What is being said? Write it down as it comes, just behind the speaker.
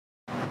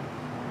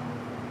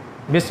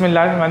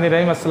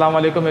बिस्मिल्लाहिर्रहमानिर्रहीम। अस्सलाम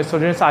वालेकुम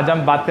स्टूडेंट्स। आज हम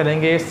बात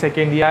करेंगे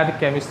second year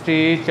chemistry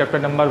chapter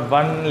number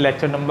 1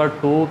 lecture number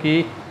 2 की।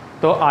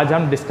 तो आज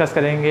हम डिस्कस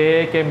करेंगे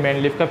कि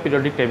मेंडलीव का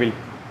पीरियोडिक टेबल।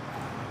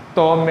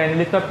 तो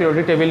मेंडलीव का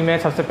पीरियोडिक टेबल में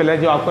सबसे पहले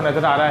जो आपको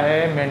नज़र आ रहा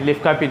है मेंडलीव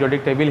का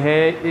पीरियोडिक टेबल है,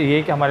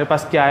 ये कि हमारे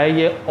पास क्या है,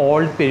 ये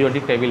ओल्ड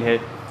पीरियोडिक टेबल है।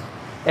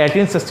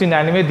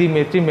 1869 में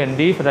दिमित्री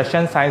मेंडलीव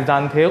रशियन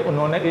साइंसदान थे,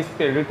 उन्होंने इस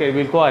पीरियोडिक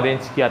टेबल को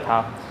अरेंज किया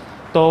था।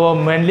 तो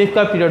मेंडलीव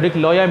का पीरियोडिक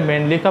लॉ या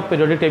मेंडलीव का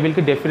पीरियोडिक टेबल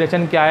की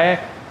डेफिनेशन क्या है?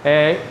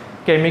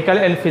 Chemical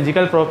and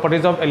physical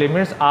properties of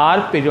elements are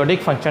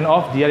periodic function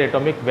of their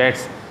atomic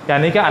weights,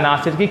 यानी कि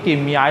अनासिर की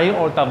कीमियाई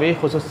और तबी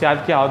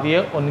खुसूसियात क्या होती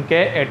है, उनके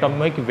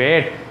एटॉमिक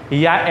वेट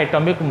या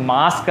एटॉमिक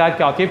मास का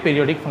क्या होती है,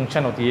 पीरियोडिक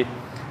फंक्शन होती है।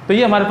 तो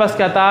ये हमारे पास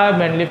क्या था,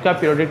 मेंडलीव का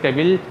पीरियोडिक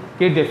टेबल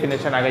की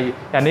डेफिनेशन आ गई,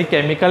 यानी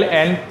chemical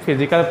and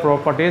physical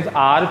properties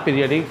are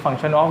periodic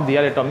function of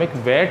their atomic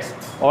weights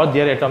और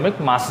दियर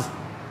एटॉमिक मास।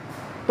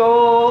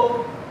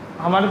 तो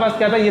हमारे पास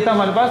क्या था, ये था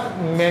हमारे पास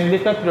मेंडलीव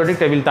का पीरियोडिक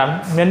टेबल था।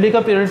 मेंडलीव का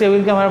पीरियोडिक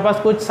टेबल के हमारे पास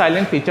कुछ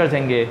साइलेंट फीचर्स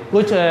होंगे,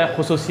 कुछ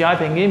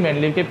खुसूसियात होंगी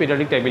मेंडलीव के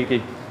पीरियोडिक टेबल की।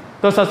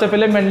 तो सबसे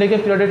पहले मेंडलीव के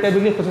पीरियोडिक टेबल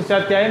की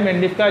खुसूसियात क्या है?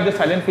 मेंडलीव का जो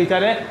साइलेंट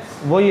फीचर है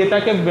वो ये था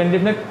कि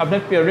मेंडलीव ने अपने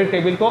पीरियोडिक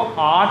टेबल को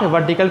 8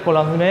 वर्टिकल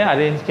कॉलम्स में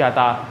अरेंज किया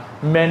था।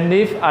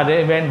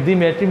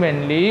 Dmitry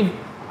Mendeleev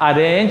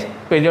arrange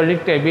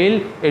periodic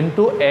table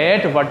into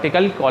 8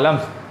 vertical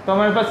columns. तो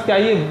हमारे पास क्या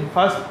है,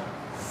 first,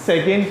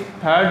 second,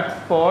 third,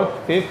 fourth,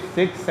 fifth,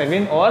 six,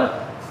 7 और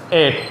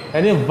 8,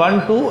 यानी 1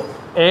 to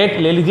 8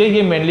 ले लीजिए।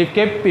 ये मेंडलीव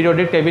के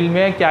पीरियोडिक टेबल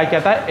में क्या क्या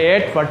था,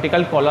 8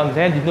 वर्टिकल कॉलम्स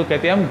हैं जिनको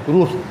कहते हैं हम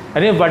ग्रुप्स,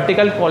 यानी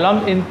vertical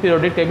columns in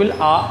periodic table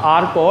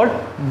are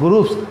called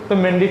groups. तो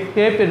मेंडलीव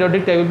के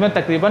पीरियोडिक टेबल में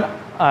तकरीबन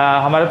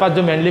हमारे पास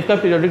जो मेंडलीव का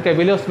पीरियोडिक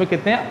टेबल है उसमें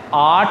कितने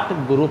 8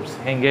 ग्रुप्स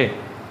होंगे।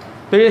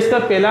 तो ये इसका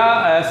पहला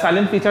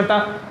साइलेंट फीचर था।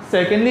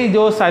 सेकेंडली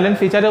जो साइलेंट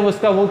फीचर है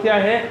उसका वो क्या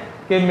है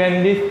कि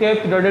मेंडलीव के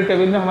पीरियोडिक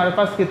टेबल में हमारे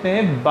पास कितने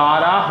हैं,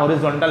 12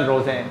 हॉरिजॉन्टल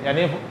रोज हैं।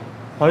 यानी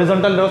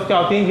हॉरिजॉन्टल रोज क्या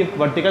होती हैं, ये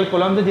वर्टिकल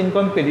कॉलम्स है जिनको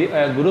हम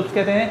ग्रुप्स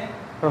कहते हैं,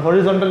 और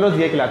हॉरिजॉन्टल रोज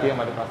ये कहलाती है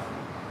हमारे पास,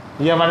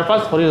 ये हमारे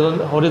पास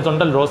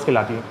हॉरिजॉन्टल रोज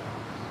कहलाती है।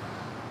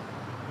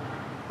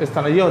 इस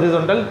तरह ये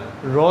हॉरिजॉन्टल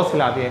रोज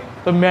कहलाती है।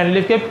 तो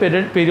मेंडलीव के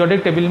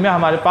पीरियोडिक टेबल में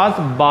हमारे पास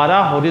 12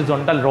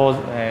 हॉरिजॉन्टल रोज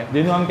हैं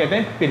जिनको हम कहते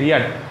हैं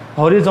period.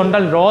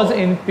 Horizontal rose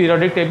in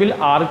periodic table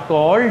are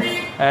called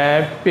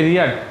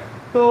period.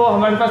 तो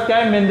हमारे पास क्या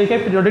है, मेंडलीव के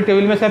पीरियोडिक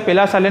टेबल में से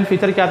पहला साइलेंट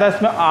फीचर क्या था,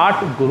 इसमें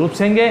 8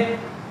 ग्रुप्स होंगे,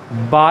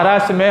 12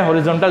 इसमें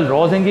हॉरिजॉन्टल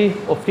रोज होंगी,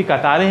 उसकी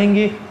कतारें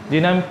होंगी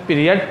जिन्हें हम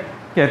पीरियड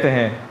कहते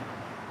हैं।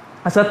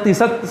 अच्छा,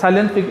 तीसरा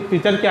साइलेंट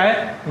फीचर क्या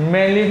है,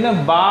 मेंडलीव ने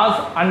बाज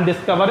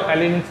अनडिस्कवर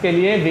एलिमेंट्स के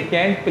लिए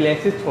वेकेंट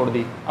प्लेसेस छोड़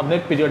दी अपने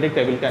पीरियोडिक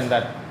टेबल के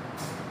अंदर।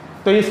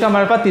 तो इसका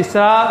हमारे पास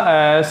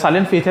तीसरा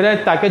साइलेंट फीचर है,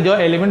 ताकि जो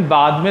एलिमेंट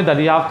बाद में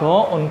दरियाफ्त हो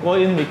उनको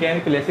इन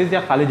वेकेंट प्लेसेस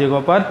या खाली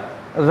जगहों पर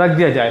रख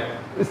दिया जाए।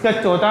 इसका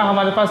चौथा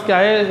हमारे पास क्या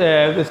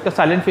है, इसका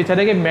साइलेंट फीचर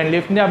है कि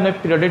मेंडलीव ने अपने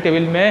पीरियोडिक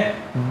टेबल में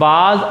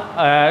बाज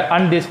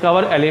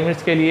अनडिस्कवर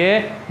एलिमेंट्स के लिए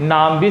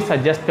नाम भी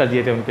सजेस्ट कर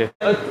दिए थे उनके।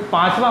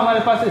 पांचवा हमारे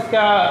पास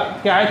इसका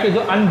क्या है कि जो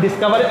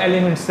अनडिस्कवर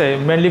एलिमेंट्स है,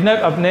 मेंडलीव ने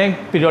अपने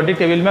पीरियोडिक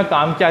टेबल में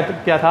काम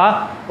क्या था,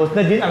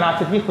 उसने जिन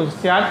अनासिर की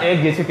खुसूसियात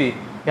एक जैसी थी,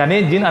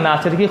 यानी जिन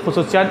अनासिर की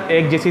खुसूसियात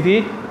एक जैसी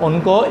थी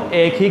उनको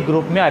एक ही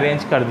ग्रुप में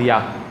अरेंज कर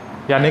दिया।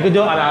 यानी कि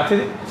जो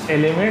अनासिर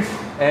एलिमेंट्स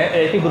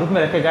एक ही ग्रुप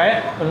में रखे गए,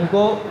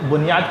 उनको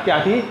बुनियाद क्या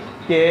थी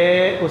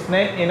कि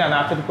उसने इन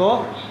अनासिर को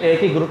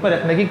एक ही ग्रुप में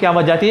रखने की क्या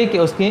वजह थी कि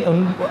उसकी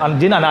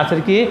जिन अनासिर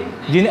की,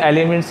 जिन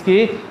एलिमेंट्स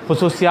की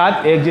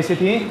खुसूसियात एक जैसी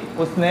थी,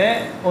 उसने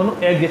उन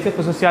एक जैसे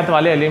खुसूसियात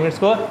वाले एलिमेंट्स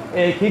को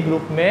एक ही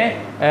ग्रुप में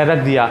रख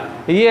दिया।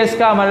 ये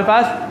इसका हमारे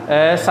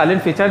पास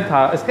साइलेंट फीचर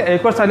था। इसका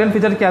एक और साइलेंट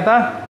फीचर क्या था,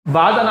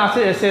 बाद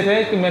अनासिर ऐसे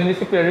थे कि मेंडलीव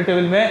के पीरियोडिक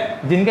टेबल में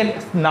जिनके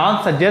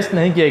नाम सजेस्ट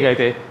नहीं किए गए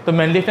थे, तो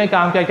मेंडलीव ने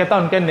काम क्या किया था,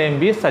 उनके नेम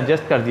भी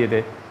सजेस्ट कर दिए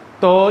थे।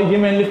 तो ये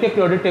मेंडलीव के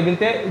पीरियोडिक टेबल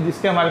थे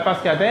जिसके हमारे पास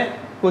क्या थे,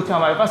 कुछ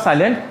हमारे पास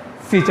साइलेंट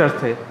फीचर्स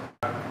थे।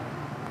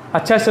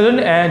 अच्छा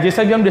स्टूडेंट,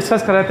 जैसा भी हम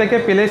डिस्कस कर रहे थे कि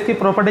पहले इसकी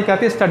प्रॉपर्टी क्या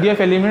थी, स्टडी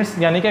ऑफ एलिमेंट्स,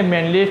 यानी कि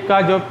मेंडलीव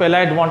का जो पहला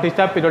एडवांटेज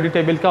था पीरियोडिक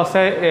टेबल का,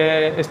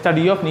 उससे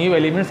स्टडी ऑफ न्यू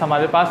एलिमेंट्स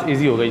हमारे पास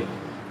इजी हो गई।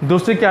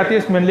 दूसरी क्या थी,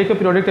 इस मेंडलीव के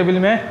पीरियोडिक टेबल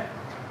में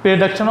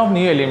प्रोडक्शन ऑफ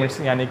न्यू एलिमेंट्स,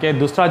 यानी कि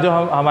दूसरा जो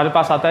हमारे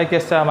पास आता है कि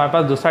इससे हमारे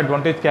पास दूसरा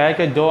एडवांटेज क्या है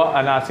कि जो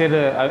अनासिर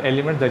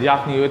एलिमेंट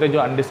दरियाफ्त नहीं हुए थे, जो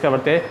अनडिस्कवर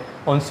थे,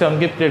 उनसे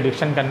उनकी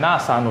प्रेडिक्शन करना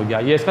आसान हो गया।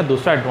 ये इसका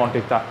दूसरा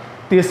एडवांटेज था।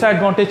 तीसरा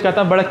एडवांटेज क्या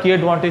था, बड़ा की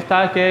एडवांटेज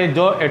था कि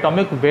जो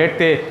एटॉमिक वेट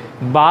थे,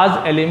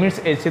 बाज़ एलिमेंट्स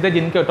ऐसे थे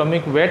जिनके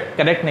एटॉमिक वेट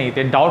करेक्ट नहीं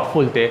थे,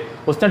 डाउटफुल थे,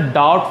 उसने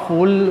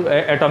डाउटफुल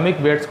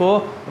एटॉमिक वेट्स को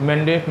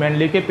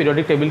मेंडलीव के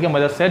पीरियोडिक टेबल की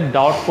मदद से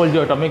डाउटफुल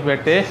जो एटॉमिक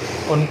वेट थे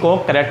उनको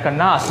करेक्ट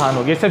करना आसान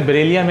हो गया। जैसे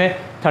बेरिलियम में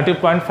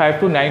 30.5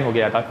 to 9 हो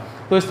गया था।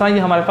 तो इस तरह ये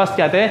हमारे पास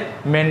क्या थे,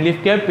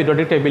 मेंडलीव के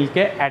पीरियोडिक टेबल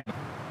के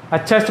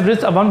अच्छा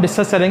स्टूडेंट्स, अब हम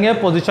डिस्कस करेंगे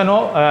position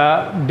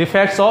of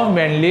defects of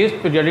Mendeleev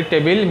periodic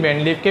table,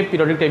 Mendeleev के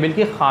पीरियोडिक टेबल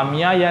की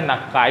खामियां या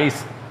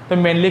नकाइस। तो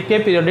मेंडलीव के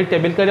पीरियोडिक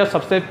टेबल का जो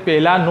सबसे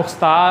पहला नुक्स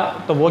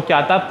था तो वो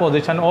क्या था,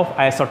 पोजीशन ऑफ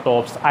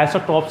आइसोटॉप्स।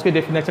 आइसोटॉप्स की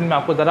डेफिनेशन मैं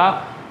आपको ज़रा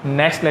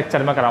नेक्स्ट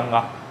लेक्चर में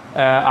कराऊंगा,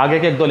 आगे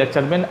के 1-2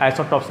 लेक्चर में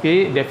आइसोटॉप्स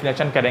की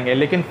डेफिनेशन करेंगे।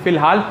 लेकिन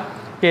फ़िलहाल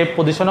कि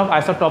पोजीशन ऑफ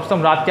आइसोटॉप से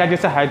मुराद क्या है,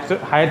 जैसे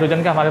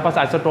हाइड्रोजन का हमारे पास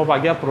आइसोटॉप आ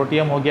गया,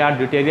 प्रोटियम हो गया,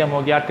 ड्यूटेरियम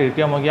हो गया,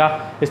 ट्रिटियम हो गया,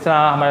 इस तरह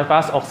हमारे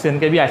पास ऑक्सीजन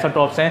के भी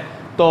आइसोटॉप्स हैं।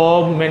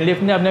 तो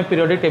मेंडलीव ने अपने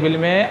पीरियोडिक टेबल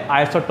में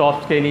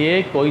आइसोटॉप्स के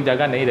लिए कोई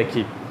जगह नहीं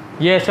रखी।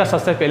 ये इसका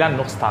सबसे पहला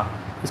नुक्स था।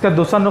 इसका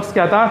दूसरा नुक्स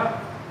क्या था,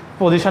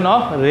 पोजीशन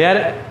ऑफ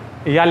रेयर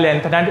या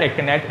लेंथेनाइट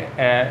एक्टिनाइट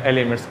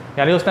एलिमेंट्स,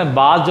 यानी उसने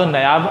बाद जो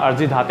नायाब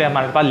अर्जी धाते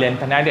हमारे पास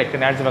लेंथेनाइट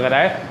एक्टिनाइट्स वगैरह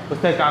है,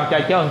 उसने काम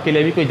क्या किया, उनके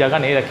लिए भी कोई जगह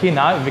नहीं रखी,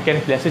 ना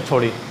वीकेंड प्लेसेस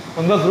छोड़ी,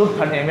 उनको ग्रुप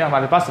 3A में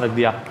हमारे पास रख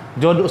दिया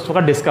जो उस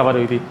वक्त डिस्कवर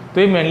हुई थी।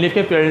 तो ये मेंडलीव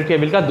के पीरियोडिक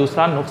टेबल का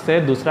दूसरा नुक्स है,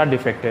 दूसरा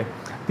डिफेक्ट है।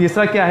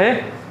 तीसरा क्या है,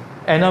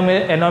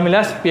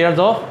 एनोमिलस पेयर्स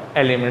ऑफ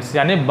एलिमेंट्स,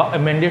 यानी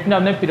मेंडलीव ने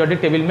अपने पीरियोडिक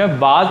टेबल में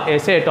बाद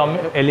ऐसे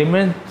एटॉमिक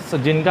एलिमेंट्स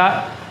जिनका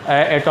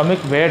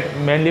एटॉमिक वेट,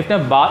 मेंडलीव ने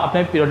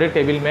अपने पीरियोडिक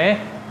टेबल में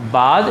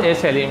बाद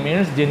ऐसे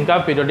एलिमेंट्स जिनका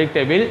पीरियोडिक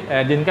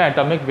टेबल जिनका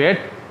एटॉमिक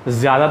वेट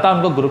ज़्यादा था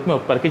उनको ग्रुप में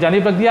ऊपर की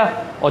जानिब रख दिया,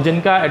 और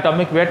जिनका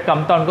एटॉमिक वेट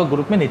कम था उनको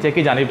ग्रुप में नीचे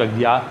की जानिब रख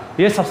दिया।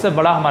 ये सबसे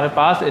बड़ा हमारे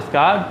पास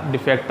इसका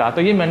डिफेक्ट था।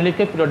 तो ये मेंडलीव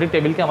के पीरियोडिक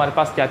टेबल के हमारे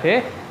पास क्या थे,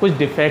 कुछ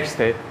डिफेक्ट्स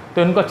थे।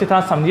 तो इनको अच्छी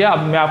तरह समझिए। अब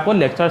मैं आपको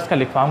लेक्चर्स का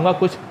लिखवाऊँगा,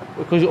 कुछ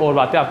और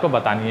बातें आपको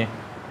बतानी है।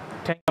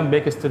 Thank you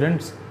back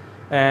students,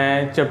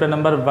 chapter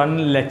number 1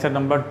 lecture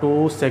number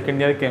 2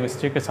 second year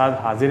chemistry के साथ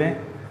हाजिर हैं।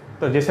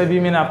 तो जैसे भी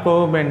मैंने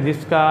आपको मेंडलीव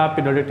का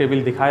पीरियोडिक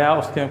टेबल दिखाया,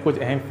 उसके कुछ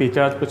अहम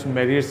फीचर्स, कुछ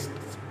मेरिट्स,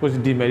 कुछ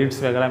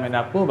डीमेरिट्स वगैरह मैंने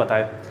आपको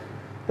बताया।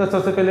 तो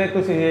सबसे पहले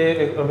कुछ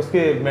ये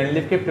उसके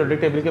मेंडलीव के पीरियोडिक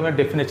टेबल के मैं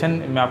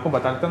डेफिनेशन मैं आपको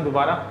बता देता हूँ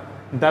दोबारा।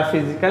 The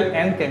physical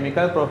and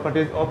chemical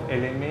properties of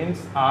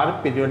elements are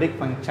periodic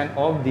function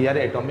of their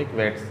atomic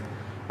weights.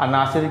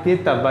 अनासिर की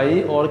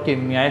तबाई और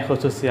कीमियाई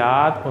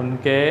खसूसियात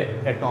उनके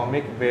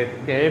एटॉमिक वेट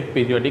के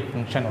पीरियोडिक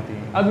फंक्शन होती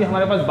हैं। अब ये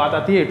हमारे पास बात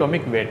आती है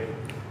एटॉमिक वेट।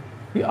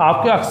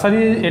 आपके अक्सर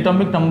ही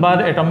एटॉमिक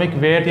नंबर, एटॉमिक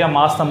वेट या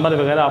मास नंबर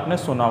वगैरह आपने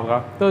सुना होगा,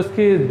 तो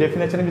इसकी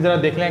डेफिनेशन भी ज़रा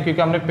देख लें,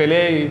 क्योंकि हमने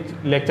पहले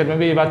लेक्चर में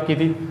भी ये बात की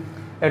थी।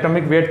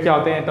 एटॉमिक वेट क्या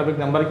होते हैं, एटॉमिक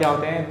नंबर क्या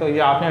होते हैं, तो ये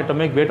आपने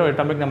एटॉमिक वेट और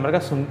एटॉमिक नंबर का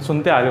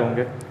सुनते आ रहे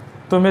होंगे।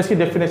 तो मैं इसकी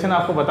डेफिनेशन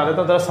आपको बता देता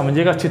हूँ, ज़रा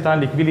समझिएगा, अच्छी तरह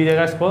लिख भी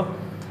लीजिएगा इसको।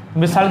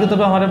 मिसाल के तौर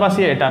पर हमारे पास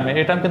ये एटम है,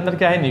 एटम के अंदर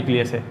क्या है,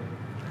 न्यूक्लियस है।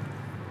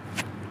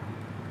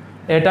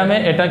 एटम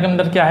है, एटम के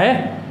अंदर क्या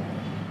है,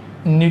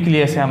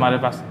 न्यूक्लियस है हमारे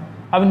पास।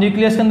 अब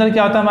न्यूक्लियस के अंदर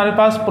क्या होता है, हमारे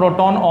पास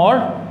प्रोटॉन और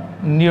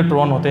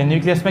न्यूट्रॉन होते हैं।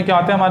 न्यूक्लियस में क्या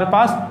होता है, हमारे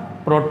पास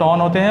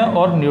प्रोटॉन होते हैं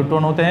और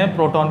न्यूट्रॉन होते हैं।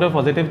 प्रोटॉन पे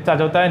पॉजिटिव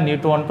चार्ज होता है,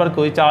 न्यूट्रॉन पर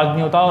कोई चार्ज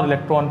नहीं होता, और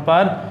इलेक्ट्रॉन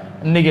पर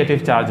नेगेटिव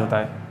चार्ज होता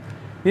है।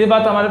 ये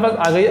बात हमारे पास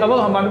आ गई। अब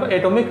हमारे पास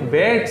एटॉमिक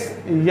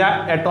वेट्स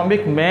या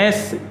एटॉमिक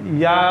मैस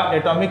या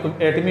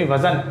एटमी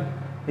वजन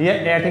या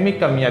एटमिक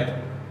कमियत,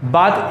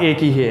 बात एक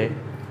ही है।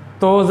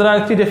 तो ज़रा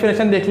इसकी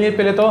डेफिनेशन देख लीजिए।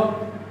 पहले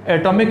तो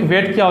एटॉमिक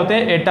वेट क्या होते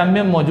हैं, एटम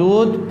में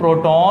मौजूद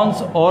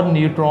प्रोटॉन्स और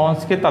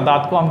न्यूट्रॉन्स के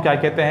तादाद को हम क्या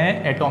कहते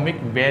हैं, एटॉमिक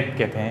वेट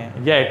कहते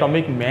हैं, या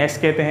एटॉमिक मैस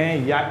कहते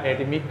हैं, या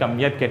एटमिक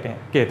कमियत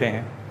कहते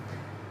हैं।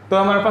 तो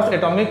हमारे पास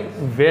एटॉमिक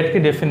वेट की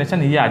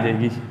डेफिनेशन ये आ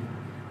जाएगी।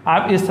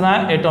 आप इस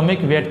तरह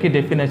एटॉमिक वेट की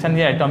डेफिनेशन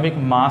या एटॉमिक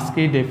मास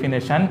की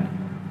डेफिनेशन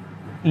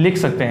लिख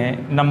सकते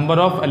हैं। Number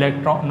of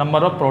electron,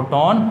 number of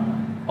proton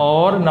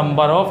और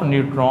number of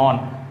neutron,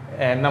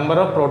 number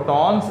of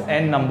protons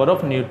and number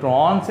of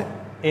neutrons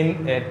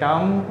in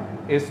atom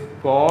is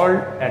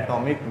called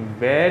atomic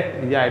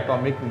weight या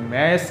एटॉमिक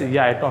मैस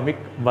या एटॉमिक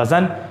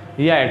वजन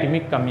या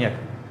एटॉमिक कमियत।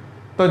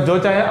 तो जो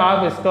चाहे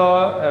आप इसको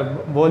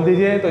बोल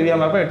दीजिए। तो ये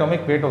हमारे पास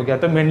एटॉमिक वेट हो गया।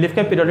 तो मेंडलीव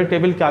का पीरियोडिक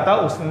टेबल क्या था,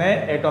 उसने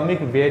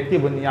एटॉमिक वेट की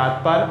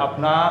बुनियाद पर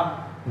अपना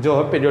जो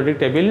है पीरियोडिक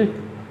टेबल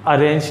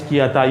अरेंज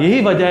किया था।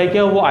 यही वजह है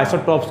कि वो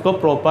आइसोटॉप्स को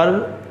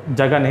प्रॉपर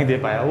जगह नहीं दे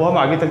पाया, वो हम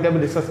आगे चल के भी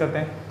डिस्कस करते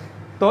हैं।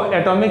 तो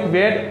एटॉमिक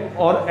वेट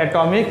और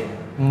एटॉमिक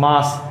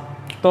मास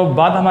तो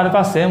बात हमारे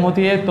पास सेम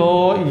होती है।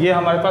 तो ये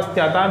हमारे पास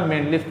क्या था,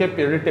 मेंडलीव के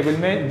पीरियोडिक टेबल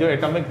में जो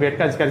एटॉमिक वेट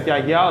का जिक्र किया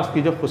गया,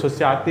 उसकी जो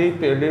खसूसियात थी,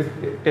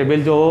 पीरियोडिक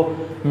टेबल जो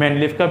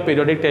मेंडलीव का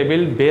पीरियोडिक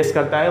टेबल बेस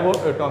करता है वो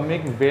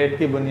एटॉमिक वेट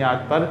की बुनियाद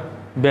पर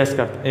बेस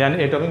करता है,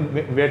 यानी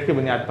एटॉमिक वेट की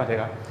बुनियाद पर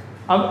रहेगा।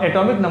 अब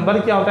एटॉमिक नंबर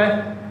क्या होता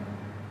है,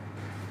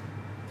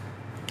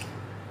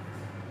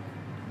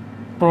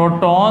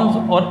 प्रोटॉन्स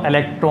और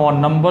electron,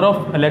 number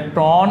of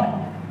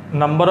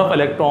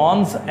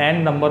electrons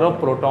and number of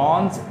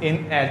protons in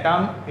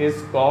atom is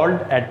called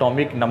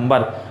atomic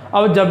number.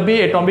 अब जब भी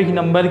एटॉमिक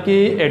नंबर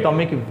की,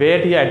 एटॉमिक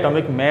वेट या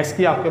एटॉमिक मैस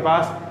की आपके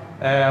पास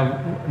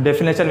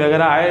डेफिनेशन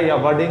वगैरह आए या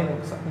वर्डिंग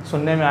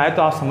सुनने में आए,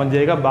 तो आप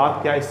समझिएगा बात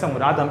क्या, इससे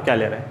मुराद हम क्या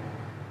ले रहे हैं।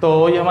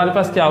 तो ये हमारे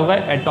पास क्या होगा,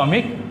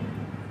 एटॉमिक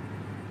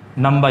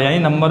नंबर, यानी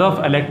number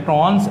of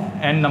electrons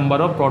and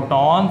number of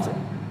protons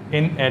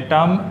in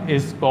atom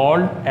is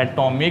called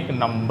atomic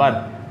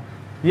number.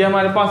 ये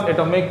हमारे पास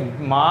एटॉमिक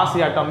मास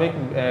या एटॉमिक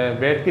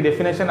वेट की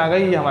डेफिनेशन आ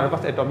गई, ये हमारे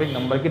पास एटॉमिक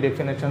नंबर की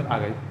डेफिनेशन आ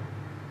गई।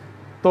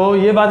 तो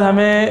ये बात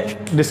हमें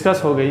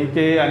डिस्कस हो गई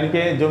कि यानी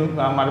कि जो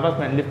हमारे पास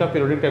मेंडलीव का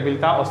पीरियोडिक टेबल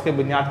था उसकी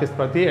बुनियाद किस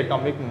पर थी,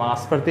 एटॉमिक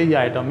मास पर थी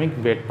या एटॉमिक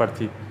वेट पर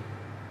थी।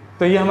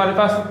 तो ये हमारे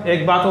पास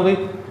एक बात हो गई।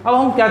 अब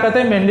हम क्या कहते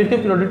हैं, मेंडलीव के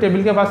पीरियोडिक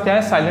टेबल के पास क्या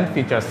है, साइलेंट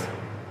फीचर्स।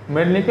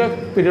 मेंडलीव के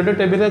पीरियोडिक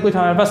टेबल के कुछ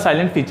हमारे पास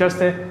साइलेंट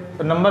फीचर्स थे।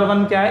 तो नंबर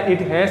 1 क्या है,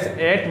 it has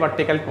 8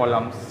 vertical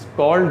columns.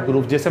 Called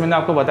group. जैसे मैंने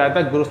आपको बताया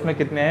था ग्रुप्स में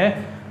कितने हैं,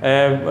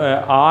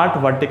 8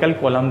 वर्टिकल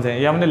कॉलम्स हैं।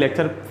 ये हमने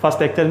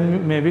फर्स्ट लेक्चर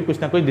में भी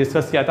कुछ ना कुछ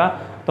डिस्कस किया था।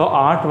 तो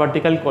 8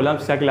 वर्टिकल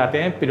कॉलम्स क्या कहलाते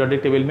हैं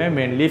पीरियोडिक टेबल में,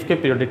 मेंडलीव के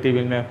पीरियोडिक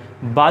टेबल में।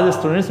 बाद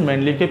स्टूडेंट्स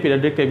मेंडलीव के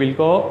पीरियोडिक टेबल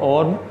को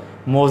और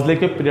मोज़ले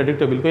के पीरियोडिक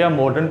टेबल को या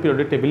मॉडर्न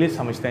पीरियोडिक टेबल ही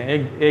समझते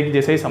हैं, एक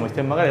जैसे ही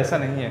समझते हैं, मगर ऐसा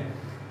नहीं है।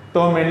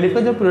 तो मेंडलीव का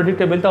जो पीरियोडिक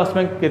टेबल था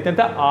उसमें कितने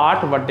थे,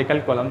 8 वर्टिकल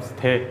कॉलम्स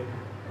थे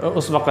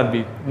उस वक्त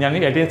भी, यानी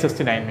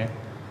 1869 में।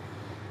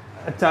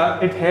 अच्छा,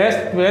 it has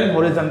 12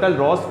 horizontal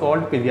rows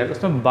called period.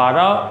 उसमें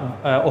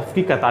 12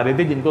 उफ़क़ी कतारें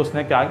थी जिनको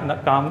उसने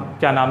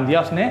क्या नाम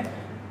दिया, उसने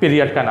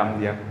पीरियड का नाम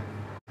दिया।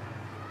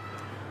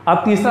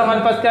 अब तीसरा हमारे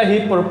पास क्या, ही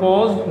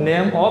propose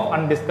name of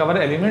undiscovered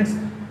elements,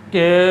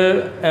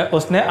 के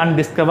उसने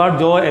अनडिस्कवर्ड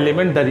जो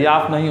एलिमेंट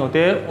दरियाफ्त नहीं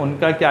होते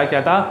उनका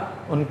क्या था,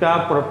 उनका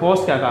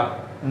प्रपोज क्या था,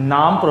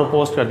 नाम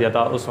प्रपोज कर दिया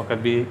था उस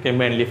वक्त भी कि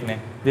मेंडलीव ने।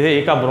 जैसे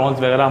एक का ब्रॉन्ज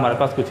वगैरह हमारे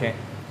पास कुछ हैं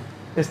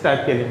इस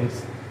टाइप के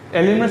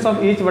elements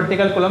of each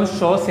vertical column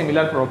show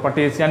similar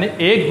properties, यानी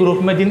एक ग्रुप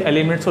में जिन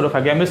एलिमेंट्स को रखा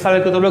गया, मिसाल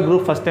के तौर पर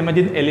ग्रुप फर्स्ट में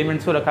जिन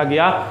एलिमेंट्स को रखा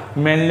गया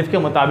मेंडलीव के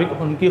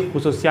मुताबिक उनकी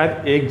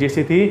खुसूसियात एक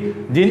जैसी थी,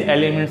 जिन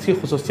एलिमेंट्स की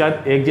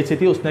खुसूसियात एक जैसी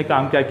थी उसने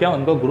काम क्या किया,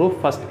 उनको ग्रुप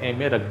फर्स्ट ए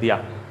में रख दिया।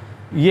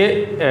 ये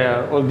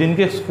और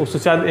जिनकी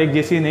खुसूसियात एक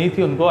जैसी नहीं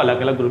थी उनको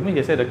अलग अलग ग्रुप में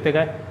जैसे रखते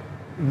गए।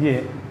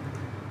 ये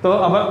तो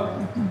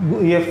अब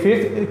ये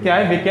फिफ्थ क्या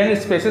है, weekend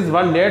spaces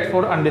were late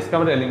for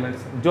undiscovered elements,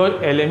 जो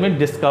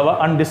एलिमेंट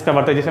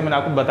अनडिस्कवर थे, जैसे मैंने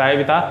आपको बताया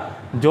भी था,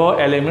 जो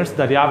एलिमेंट्स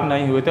दरियाफ्त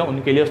नहीं हुए थे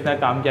उनके लिए उसने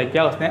काम क्या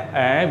किया, उसने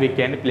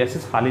वीकेंड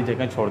प्लेसेस खाली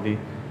जगह छोड़ दी।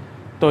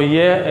 तो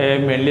ये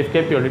मेंडलीव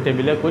के पीरियोडिक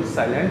टेबल है, कुछ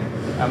साइलेंट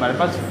हमारे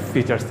पास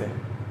फीचर्स थे।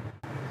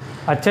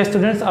 अच्छा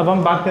स्टूडेंट्स, अब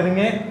हम बात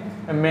करेंगे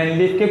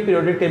मेंडलीव के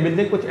पीरियोडिक टेबल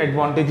के कुछ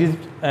एडवांटेजेस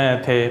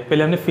थे।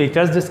 पहले हमने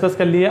फीचर्स डिस्कस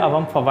कर लिए, अब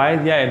हम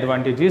फ़वाइद या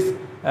एडवांटेजेस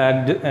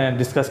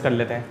डिस्कस कर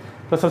लेते हैं।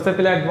 तो सबसे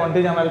पहला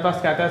एडवांटेज हमारे पास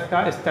क्या था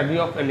इसका, study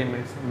of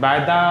elements by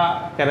the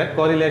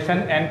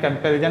correlation and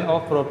comparison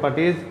of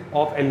properties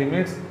of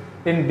elements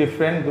in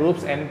different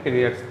groups and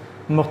periods.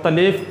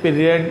 मुख्तलिफ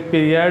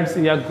पीरियड्स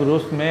या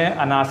ग्रुप्स में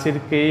अनासिर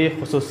की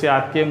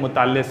खुसूसियात के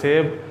मुताले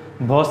से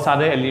बहुत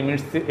सारे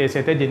एलिमेंट्स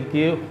ऐसे थे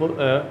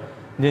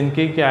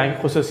जिनकी क्या है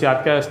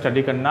खुसूसियात का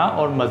स्टडी करना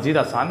और मज़ीद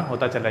आसान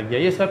होता चला गया।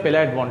 ये इसका पहला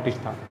एडवांटेज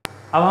था।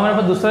 अब हमारे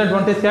पास दूसरा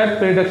एडवांटेज क्या है,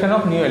 प्रोडक्शन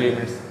ऑफ न्यू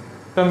एलिमेंट्स।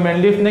 तो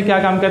मेंडलीव ने क्या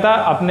काम किया था,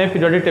 अपने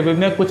पीरियोडिक टेबल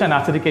में कुछ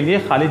अनासर के लिए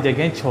खाली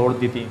जगहें छोड़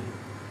दी थी,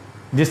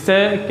 जिससे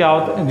क्या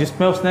होता,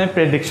 जिसमें उसने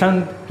प्रेडिक्शन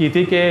की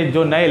थी कि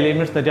जो नए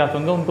एलिमेंट्स दरियाफ्त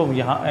होंगे उनको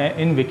यहाँ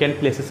इन वीकेंड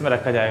प्लेसेस में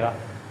रखा जाएगा।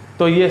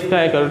 तो ये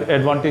इसका एक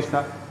एडवांटेज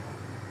था।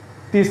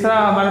 तीसरा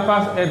हमारे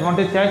पास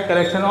एडवांटेज क्या है,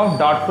 correction of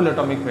doubtful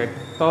atomic weight.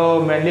 तो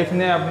मेंडलीव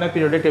ने अपने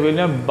पीरियोडिक टेबल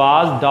में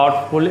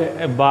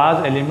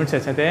बाज़ एलिमेंट्स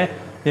ऐसे थे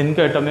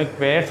जिनके एटॉमिक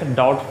वेट्स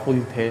डाउटफुल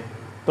थे,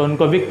 तो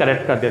उनको भी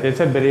करेक्ट कर दिया था।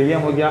 जैसे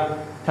बेरिलियम हो गया,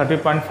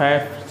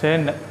 30.5 से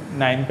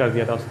 9 कर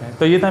दिया था उसने।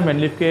 तो ये था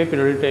मेंडलीव के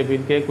पीरियोडिक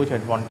टेबल के कुछ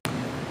एडवांटेज।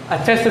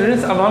 अच्छा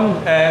स्टूडेंट्स, अब हम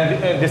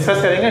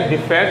डिस्कस करेंगे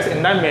defects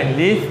in the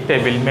Mendeleev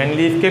table.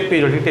 Mendeleev के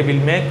पीरियोडिक टेबल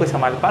में कुछ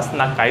हमारे पास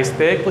नाकाइस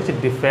थे, कुछ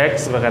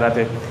डिफेक्ट्स वगैरह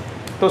थे।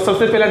 तो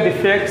सबसे पहला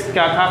डिफेक्ट्स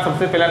क्या था,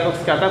 सबसे पहला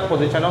नुक्स क्या था,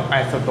 पोजीशन ऑफ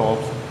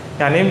आइसोटॉप्स,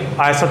 यानी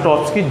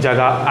आइसोटॉप्स की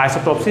जगह,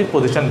 आइसोटॉप्स की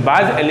पोजीशन।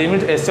 बाज़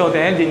एलिमेंट्स ऐसे होते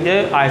हैं जिनके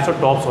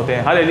आइसोटॉप्स होते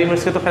हैं, हर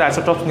एलिमेंट्स के तो फिर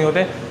आइसोटॉप्स नहीं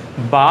होते,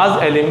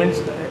 बाज़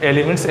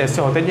एलिमेंट्स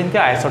ऐसे होते हैं जिनके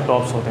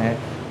आइसोटॉप्स होते हैं।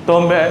 तो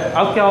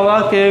अब क्या होगा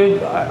कि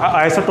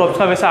आइसोटॉप्स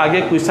का वैसे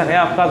आगे क्वेश्चन है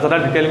आपका, ज़रा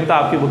डिटेल में तो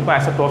आपकी बुक में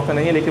आइसोटॉप्स तो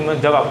नहीं है, लेकिन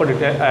मैं जब आपको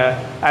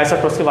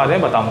आइसोटॉप्स के बारे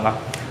में बताऊंगा।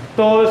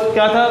 तो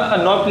क्या था,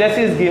 no place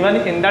is given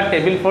in the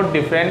table for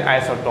different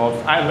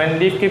isotopes.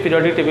 Mendeleev के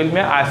पीरियोडिक टेबल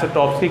में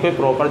आइसोटॉप्स की कोई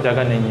प्रॉपर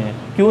जगह नहीं है।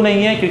 क्यों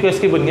नहीं है, क्योंकि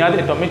इसकी बुनियाद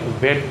एटॉमिक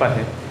वेट पर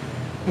है।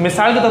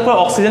 मिसाल के तौर पर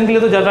ऑक्सीजन के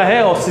लिए तो जगह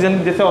है, ऑक्सीजन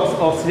जैसे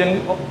ऑक्सीजन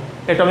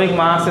एटॉमिक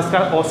मास इसका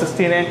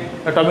O16 है,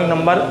 एटॉमिक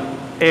नंबर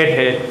 8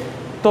 है।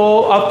 तो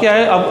अब क्या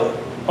है, अब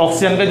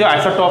ऑक्सीजन के जो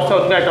आइसोटॉप्स है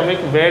उनका एटॉमिक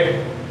वेट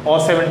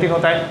O17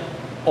 होता है,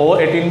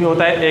 O18 भी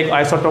होता है, एक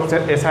आइसोटॉप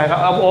ऐसा है।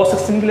 अब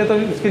O16 के लिए तो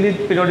इसके लिए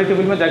पीरियोडिक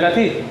टेबल में जगह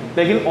थी,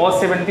 लेकिन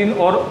O17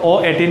 और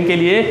O18 के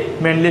लिए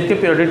मेंडलीव के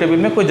पीरियोडिक टेबल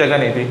में कोई जगह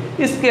नहीं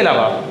थी। इसके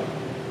अलावा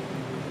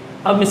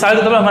अब मिसाल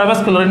के तौर पर हमारे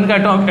पास क्लोरीन का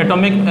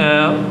एटॉमिक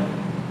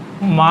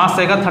मास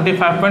है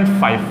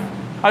 35.5।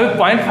 अभी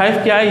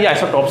 0.5 क्या है, ये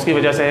आइसोटॉप्स की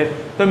वजह से है,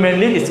 तो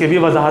मेंडलीव इसकी भी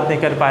वजाहत नहीं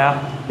कर पाया।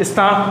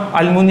 इसका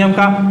एल्युमिनियम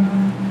का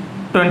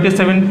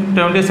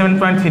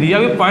 27.3,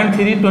 अभी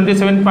 0.3,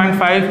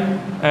 27.5,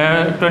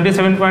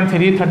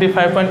 27.3,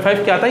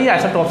 35.5 क्या था, ये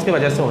आइसोटॉप्स की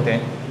वजह से होते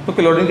हैं। तो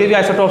क्लोरीन के भी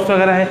आइसोटॉप्स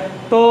वगैरह हैं।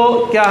 तो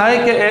क्या है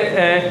कि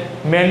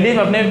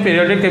मेंडलीव अपने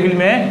पीरियोडिक टेबल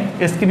में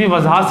इसकी भी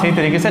वजाहत सही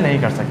तरीके से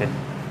नहीं कर सके।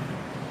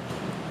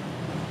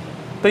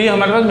 तो ये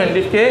हमारे पास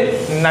मेंडलीव के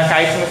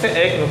नाकाइस में से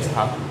एक नुक्स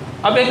था।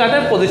 अब एक आता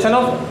है position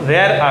of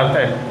rare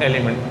earth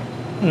element,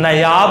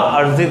 नायाब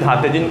अर्जी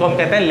धाते जिनको हम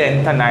कहते हैं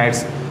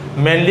लैंथेनाइड्स।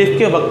 मेंडलीव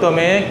के वक्तों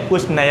में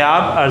कुछ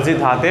नायाब अर्जी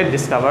धातें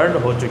डिस्कवर्ड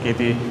हो चुकी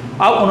थी।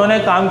 अब उन्होंने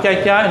काम क्या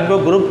किया, इनको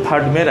ग्रुप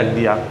 3 में रख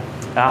दिया।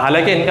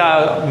 हालांकि इनका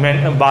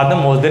बाद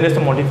में मोज़ले ने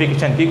इसमें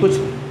मॉडिफिकेशन की कुछ,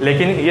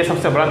 लेकिन ये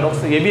सबसे बड़ा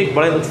नुक्स, ये भी एक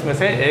बड़े नुक्स में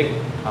से एक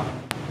था।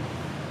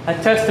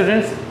 अच्छा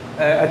स्टूडेंट्स,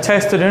 अच्छा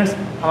स्टूडेंट्स,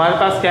 हमारे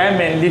पास क्या है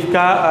मेनलीफ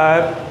का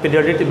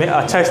पीरियोडिक में।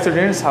 अच्छा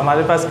स्टूडेंट्स,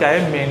 हमारे पास क्या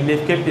है मेनलीफ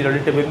के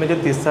पीरियोडिक टेबल में जो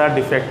तीसरा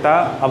डिफेक्ट था,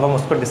 अब हम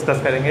उसको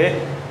डिस्कस करेंगे।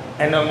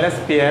 एनोमलस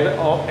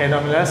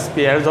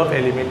पेयर्स ऑफ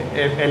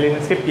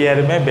एलिमेंट्स के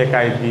पेयर में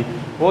बेकायदगी।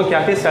 वो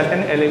क्या थी?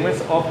 Certain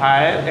elements of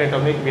higher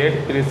atomic weight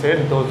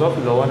प्रीसेड those of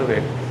lower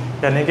wait,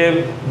 यानी कि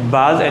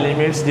बाज़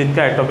एलिमेंट्स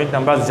जिनका एटॉमिक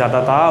नंबर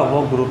ज़्यादा था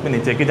वो ग्रुप में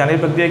नीचे की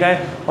जानिब रख दिए गए,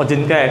 और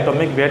जिनका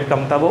एटॉमिक वेट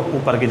कम था वो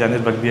ऊपर की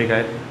जानिब रख दिए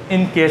गए।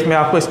 इन केस में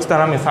आपको इस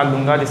तरह मिसाल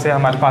दूंगा, जैसे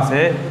हमारे पास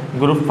है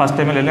ग्रुप फर्स्ट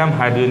में ले लें हम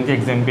हाइड्रोजन के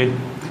एग्जाम्पल।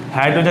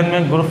 हाइड्रोजन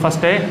में ग्रुप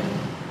फर्स्ट है,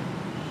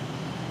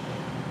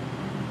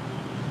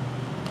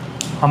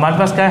 हमारे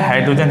पास क्या है?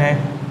 हाइड्रोजन है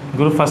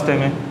ग्रुप फर्स्ट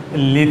में,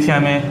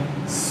 लिथियम है,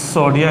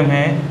 सोडियम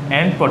है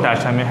एंड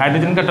पोटेशियम है।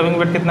 हाइड्रोजन का एटॉमिक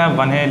वेट कितना है?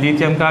 1 है,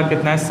 लिथियम का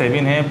कितना है?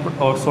 7 है,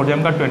 और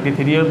सोडियम का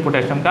 23 और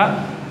पोटेशियम का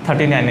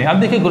 39 है। अब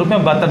देखिए ग्रुप में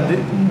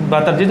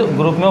 72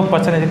 ग्रुप में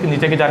ऊपर से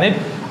नीचे की जानिब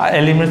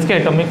एलिमेंट्स के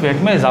एटॉमिक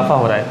वेट में इजाफा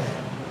हो रहा है।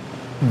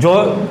 जो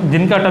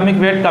जिनका एटॉमिक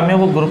वेट कम है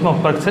वो ग्रुप में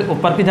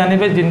ऊपर की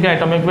जानिब है, जिनका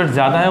एटॉमिक वेट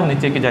ज़्यादा है वो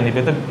नीचे की जानिब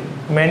है। तो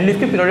मेनलीफ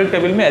के पीरियोडिक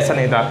टेबल में ऐसा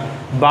नहीं था।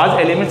 बाज़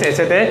एलिमेंट्स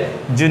ऐसे थे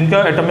जिनका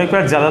एटॉमिक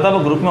वेट ज़्यादा था वो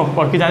ग्रुप में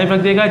ऊपर की जानिब रख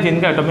दिएगा,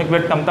 जिनका एटॉमिक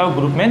वेट कम था वो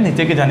ग्रुप में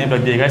नीचे की जानिब रख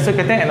दिएगा। इसको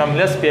कहते हैं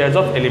एनोमलस पेयर्स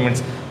ऑफ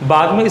एलिमेंट्स।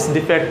 बाद में इस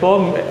डिफेक्ट को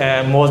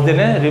मोज़ले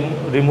ने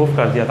रिमूव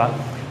कर दिया था।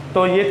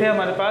 तो ये थे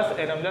हमारे पास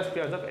anomalous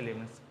pairs of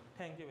elements.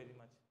 Thank you very much.